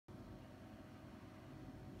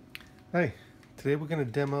Hi, today we're going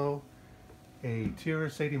to demo a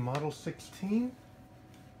TRS-80 Model 16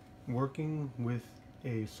 working with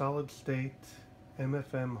a solid-state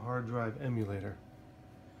MFM hard drive emulator.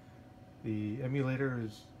 The emulator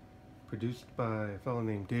is produced by a fellow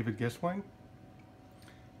named David Gesswein,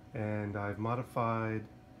 and I've modified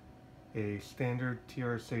a standard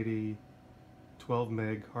TRS-80 12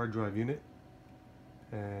 meg hard drive unit,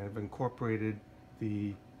 and I've incorporated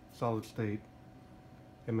the solid-state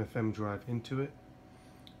MFM drive into it.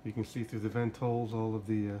 You can see through the vent holes all of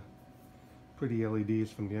the pretty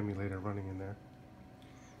LEDs from the emulator running in there.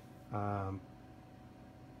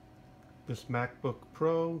 This MacBook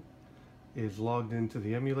Pro is logged into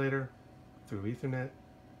the emulator through Ethernet,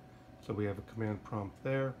 so we have a command prompt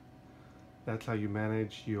there. That's how you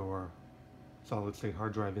manage your solid-state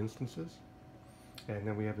hard drive instances. And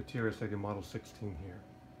then we have a TRS-80 Model 16 here.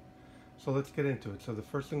 So let's get into it. So the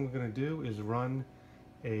first thing we're going to do is run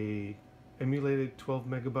a emulated 12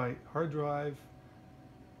 megabyte hard drive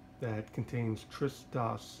that contains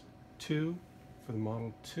TRS-DOS 2 for the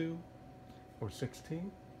Model 2 or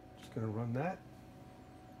 16. Just going to run that.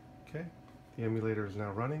 Okay, the emulator is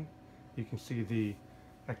now running. You can see the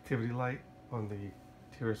activity light on the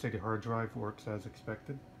TRS-80 hard drive works as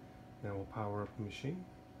expected. Now we'll power up the machine.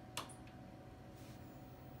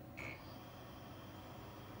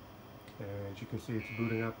 And as you can see, it's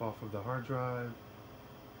booting up off of the hard drive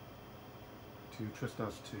to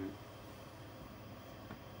TRS-DOS 2.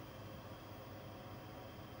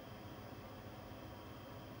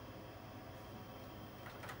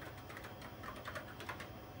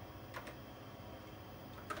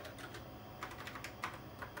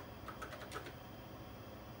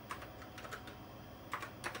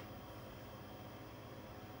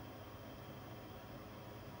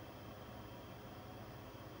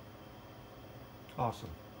 Awesome,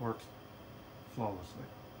 works flawlessly.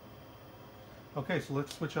 Okay, so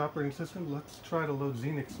let's switch operating system. Let's try to load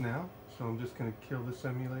Xenix now. So I'm just going to kill this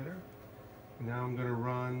emulator. Now I'm going to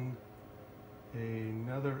run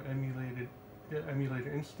another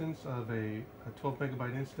emulator instance of a 12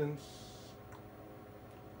 megabyte instance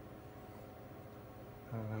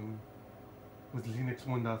with Xenix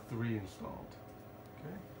 1.3 installed.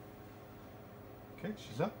 Okay,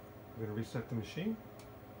 she's up. I'm going to reset the machine,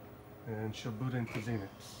 and she'll boot into Xenix.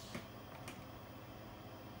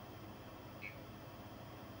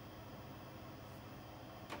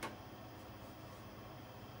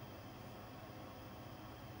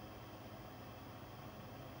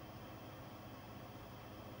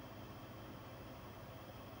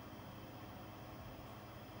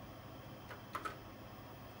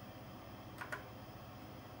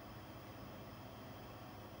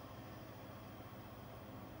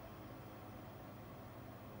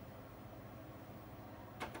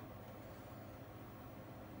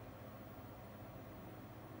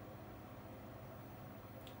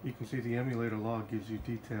 You can see the emulator log gives you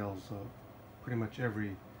details of pretty much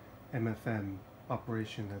every MFM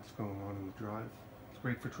operation that's going on in the drive. It's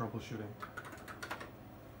great for troubleshooting.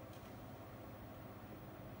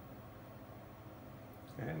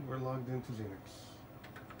 And we're logged into Xenix.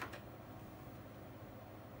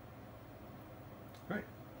 Great.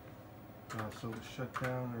 So we'll shut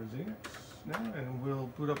down our Xenix now, and we'll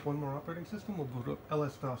boot up one more operating system. We'll boot up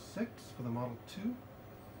LS-DOS 6 for the Model 2.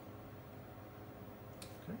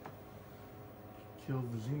 Kill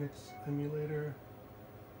the Xenix emulator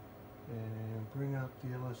and bring up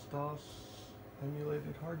the LS-DOS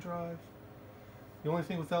emulated hard drive. The only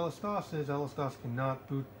thing with LS-DOS is LS-DOS cannot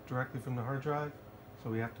boot directly from the hard drive,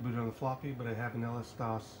 so we have to boot it on the floppy, but I have an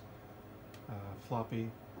LS-DOS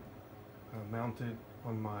floppy mounted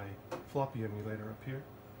on my floppy emulator up here.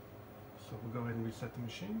 So we'll go ahead and reset the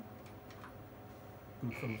machine.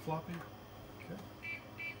 Boot from the floppy. Okay.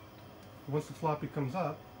 Once the floppy comes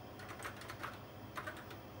up,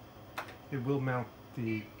 it will mount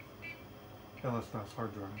the LS-DOS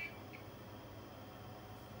hard drive.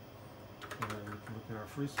 And then we can look at our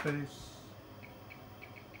free space.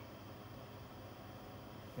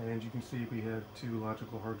 And you can see we have two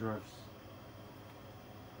logical hard drives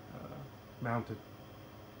mounted.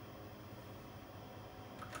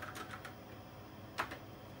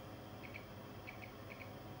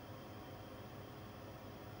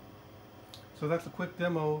 So that's a quick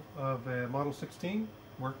demo of a Model 16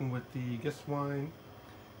 working with the Gesswein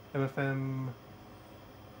MFM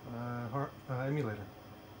emulator.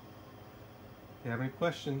 If you have any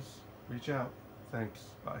questions, reach out. Thanks.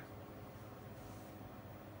 Bye.